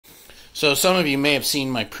So some of you may have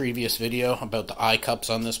seen my previous video about the eye cups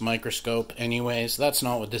on this microscope. Anyways, that's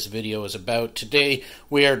not what this video is about. Today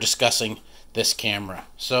we are discussing this camera.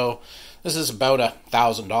 So this is about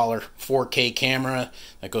 $1,000 4K camera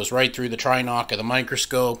that goes right through the tri-knock of the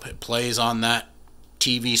microscope. It plays on that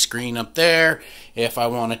TV screen up there if I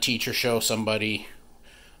want to teach or show somebody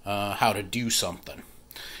how to do something.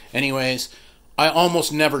 Anyways, I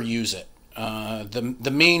almost never use it.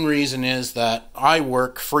 The main reason is that I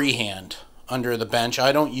work freehand under the bench.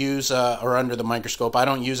 I don't use or under the microscope. I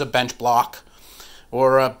don't use a bench block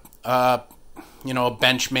or a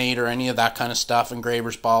Benchmate or any of that kind of stuff,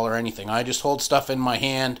 engraver's ball or anything. I just hold stuff in my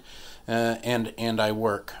hand and I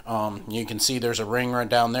work. You can see there's a ring right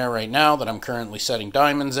down there right now that I'm currently setting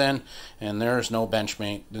diamonds in, and there's no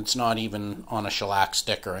Benchmate. It's not even on a shellac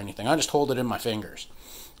stick or anything. I just hold it in my fingers.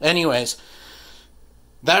 Anyways,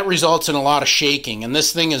 that results in a lot of shaking, and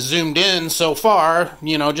this thing is zoomed in so far,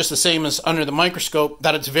 just the same as under the microscope,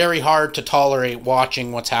 that it's very hard to tolerate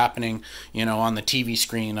watching what's happening, on the TV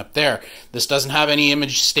screen up there. This doesn't have any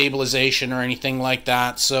image stabilization or anything like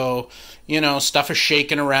that, so, stuff is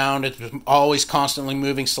shaking around. It's always constantly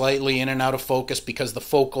moving slightly in and out of focus because the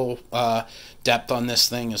focal depth on this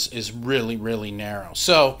thing is really, really narrow.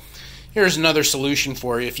 So here's another solution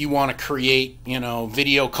for you if you want to create,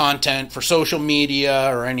 video content for social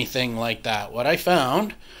media or anything like that. What I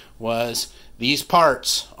found was these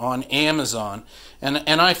parts on Amazon, and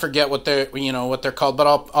I forget what they're called, but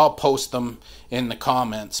I'll post them in the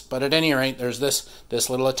comments. But at any rate, there's this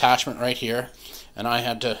little attachment right here, and I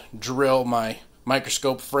had to drill my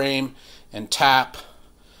microscope frame and tap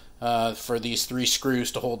for these 3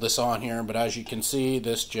 screws to hold this on here. But as you can see,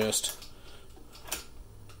 this just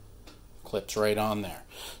clips right on there.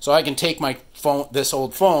 So I can take my phone, this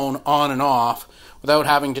old phone, on and off without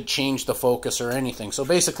having to change the focus or anything. So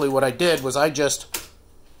basically what I did was I just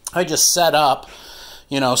set up,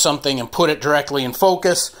 something and put it directly in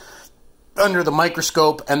focus under the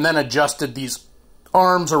microscope, and then adjusted these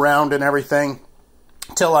arms around and everything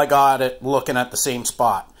till I got it looking at the same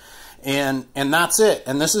spot. And that's it.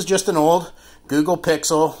 And this is just an old Google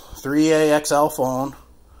Pixel 3A XL phone,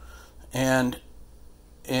 and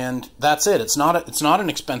that's it. It's not an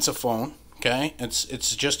expensive phone, okay?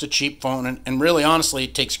 It's just a cheap phone, and really, honestly,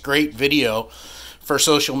 it takes great video for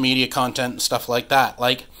social media content and stuff like that.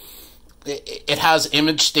 Like, it has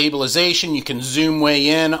image stabilization. You can zoom way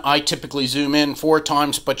in. I typically zoom in 4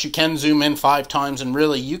 times, but you can zoom in 5 times, and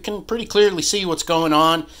really, you can pretty clearly see what's going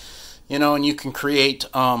on, and you can create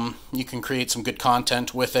some good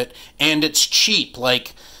content with it, and it's cheap.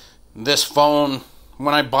 Like, this phone,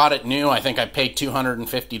 when I bought it new, I think I paid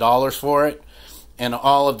 $250 for it. And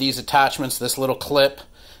all of these attachments, this little clip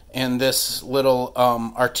and this little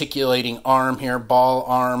articulating arm here, ball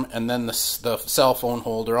arm, and then the cell phone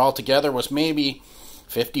holder, all together was maybe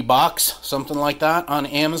 $50, something like that, on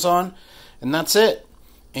Amazon. And that's it.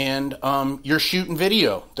 And you're shooting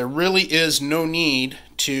video. There really is no need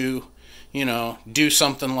to do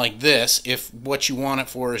something like this if what you want it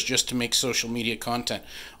for is just to make social media content.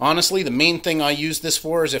 Honestly, the main thing I use this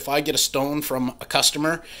for is if I get a stone from a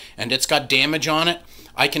customer and it's got damage on it,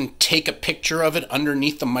 I can take a picture of it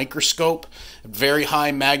underneath the microscope, very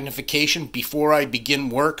high magnification, before I begin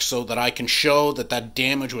work, so that I can show that that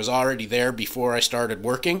damage was already there before I started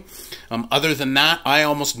working. Other than that, I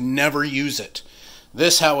almost never use it.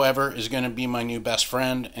 This, however, is going to be my new best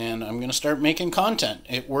friend, and I'm going to start making content.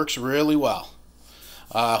 It works really well.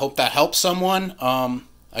 I hope that helps someone.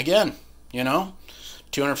 Again,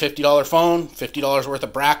 $250 phone, $50 worth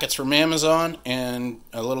of brackets from Amazon, and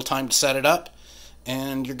a little time to set it up,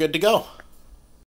 and you're good to go.